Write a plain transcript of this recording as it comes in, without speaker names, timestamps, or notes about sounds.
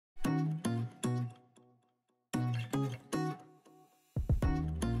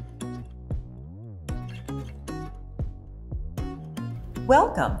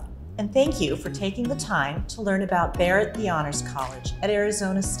Welcome, and thank you for taking the time to learn about Barrett the Honors College at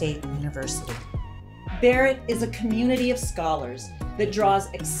Arizona State University. Barrett is a community of scholars that draws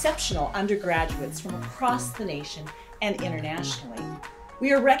exceptional undergraduates from across the nation and internationally.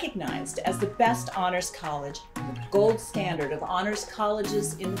 We are recognized as the best honors college and the gold standard of honors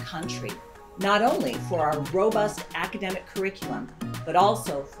colleges in the country, not only for our robust academic curriculum, but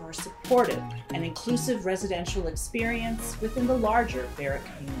also for a supportive and inclusive residential experience within the larger Barrett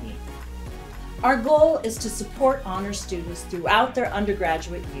community. Our goal is to support honors students throughout their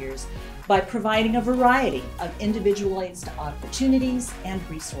undergraduate years by providing a variety of individualized opportunities and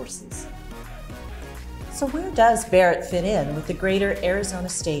resources. So where does Barrett fit in with the greater Arizona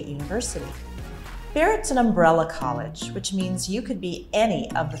State University? Barrett's an umbrella college, which means you could be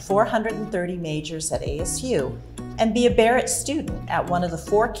any of the 430 majors at ASU and be a Barrett student at one of the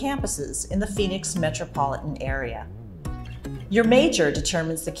 4 campuses in the Phoenix metropolitan area. Your major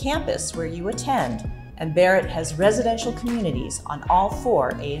determines the campus where you attend, and Barrett has residential communities on all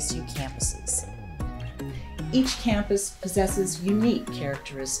 4 ASU campuses. Each campus possesses unique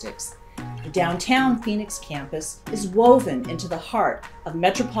characteristics. The downtown Phoenix campus is woven into the heart of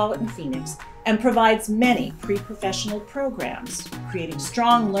metropolitan Phoenix and provides many pre-professional programs, creating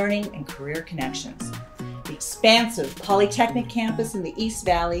strong learning and career connections. The expansive Polytechnic campus in the East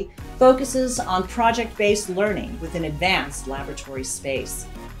Valley focuses on project-based learning with an advanced laboratory space.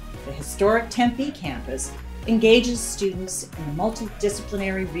 The historic Tempe campus engages students in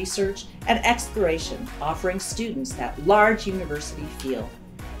multidisciplinary research and exploration, offering students that large university feel.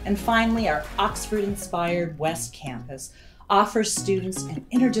 And finally, our Oxford-inspired West Campus offers students an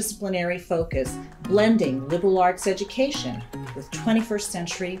interdisciplinary focus, blending liberal arts education with 21st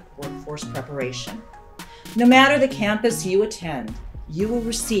century workforce preparation. No matter the campus you attend, you will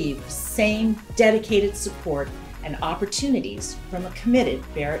receive the same dedicated support and opportunities from a committed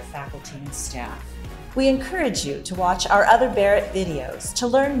Barrett faculty and staff. We encourage you to watch our other Barrett videos to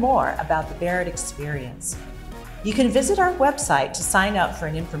learn more about the Barrett experience. You can visit our website to sign up for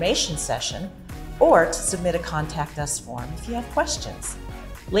an information session or to submit a Contact Us form if you have questions.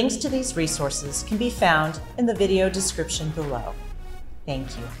 Links to these resources can be found in the video description below.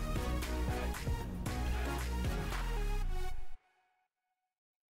 Thank you.